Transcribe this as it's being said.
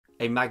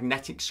A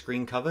magnetic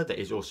screen cover that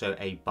is also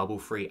a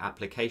bubble-free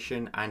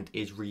application and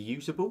is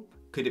reusable.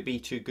 Could it be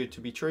too good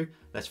to be true?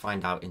 Let's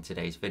find out in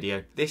today's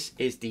video. This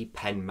is the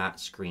PenMat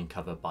screen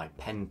cover by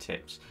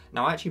Pentips.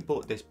 Now I actually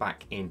bought this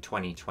back in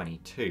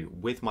 2022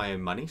 with my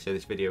own money, so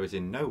this video is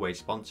in no way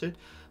sponsored,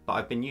 but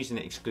I've been using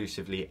it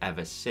exclusively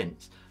ever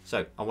since.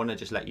 So I want to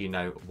just let you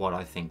know what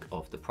I think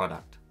of the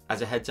product.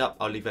 As a heads up,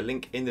 I'll leave a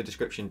link in the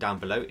description down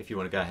below if you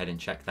want to go ahead and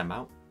check them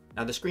out.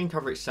 Now the screen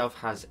cover itself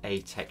has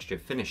a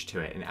textured finish to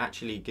it and it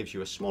actually gives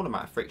you a small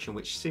amount of friction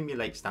which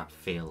simulates that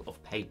feel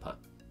of paper.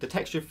 The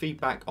texture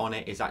feedback on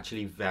it is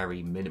actually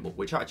very minimal,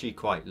 which I actually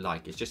quite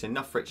like. It's just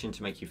enough friction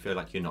to make you feel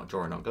like you're not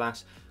drawing on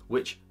glass,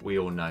 which we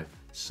all know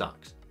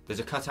sucks. There's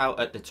a cutout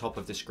at the top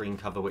of the screen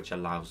cover which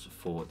allows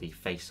for the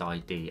Face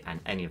ID and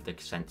any of the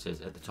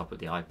sensors at the top of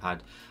the iPad,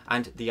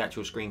 and the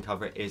actual screen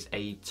cover is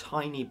a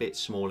tiny bit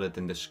smaller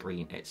than the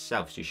screen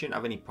itself, so you shouldn't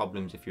have any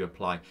problems if you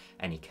apply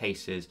any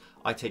cases.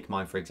 I take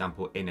mine, for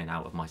example, in and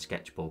out of my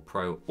Sketchboard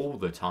Pro all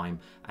the time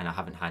and I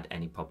haven't had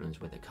any problems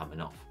with it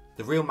coming off.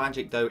 The real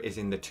magic though is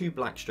in the two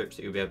black strips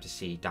that you'll be able to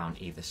see down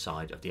either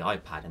side of the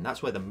iPad, and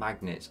that's where the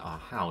magnets are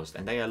housed,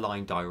 and they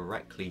align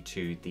directly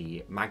to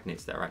the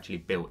magnets that are actually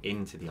built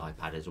into the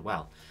iPad as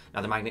well.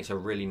 Now the magnets are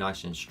really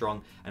nice and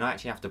strong, and I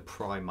actually have to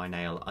pry my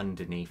nail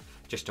underneath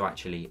just to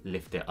actually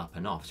lift it up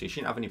and off, so you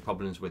shouldn't have any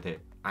problems with it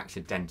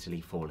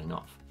accidentally falling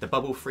off. The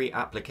bubble-free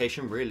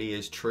application really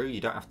is true. You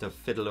don't have to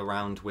fiddle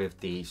around with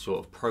the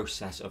sort of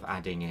process of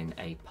adding in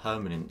a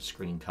permanent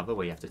screen cover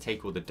where you have to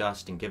take all the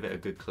dust and give it a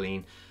good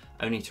clean,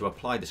 only to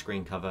apply the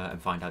screen cover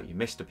and find out you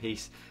missed a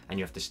piece and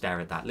you have to stare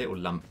at that little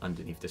lump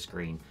underneath the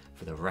screen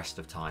for the rest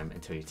of time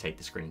until you take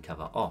the screen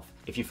cover off.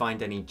 If you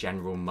find any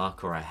general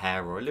muck or a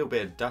hair or a little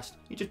bit of dust,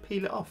 you just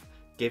peel it off,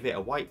 give it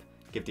a wipe,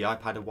 give the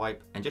iPad a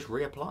wipe and just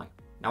reapply.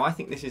 Now I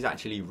think this is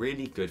actually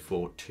really good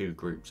for two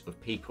groups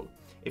of people.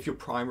 If your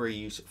primary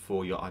use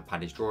for your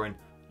iPad is drawing,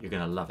 you're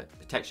going to love it.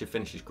 The texture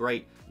finish is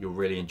great, you'll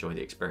really enjoy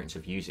the experience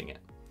of using it.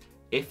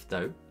 If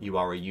though you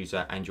are a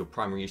user and your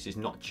primary use is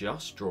not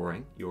just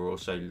drawing, you're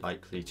also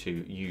likely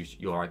to use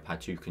your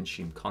iPad to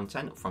consume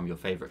content from your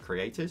favorite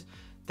creators,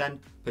 then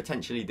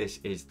potentially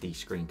this is the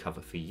screen cover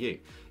for you.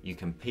 You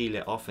can peel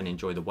it off and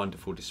enjoy the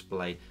wonderful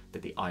display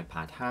that the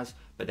iPad has,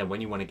 but then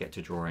when you want to get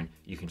to drawing,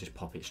 you can just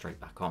pop it straight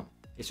back on.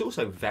 It's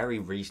also very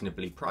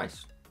reasonably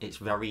priced. It's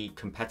very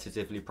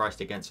competitively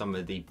priced against some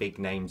of the big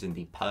names in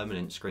the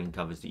permanent screen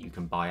covers that you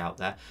can buy out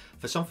there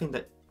for something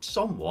that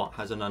somewhat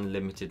has an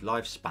unlimited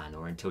lifespan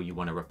or until you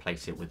want to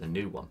replace it with a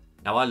new one.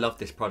 Now I love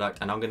this product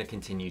and I'm going to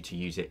continue to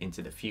use it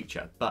into the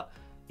future, but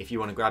if you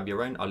want to grab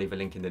your own, I'll leave a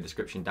link in the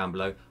description down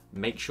below.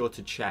 Make sure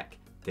to check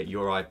that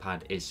your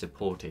iPad is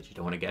supported. You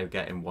don't want to go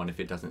getting one if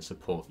it doesn't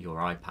support your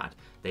iPad.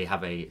 They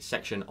have a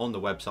section on the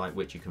website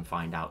which you can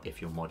find out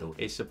if your model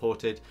is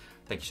supported.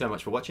 Thank you so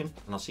much for watching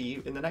and I'll see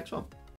you in the next one.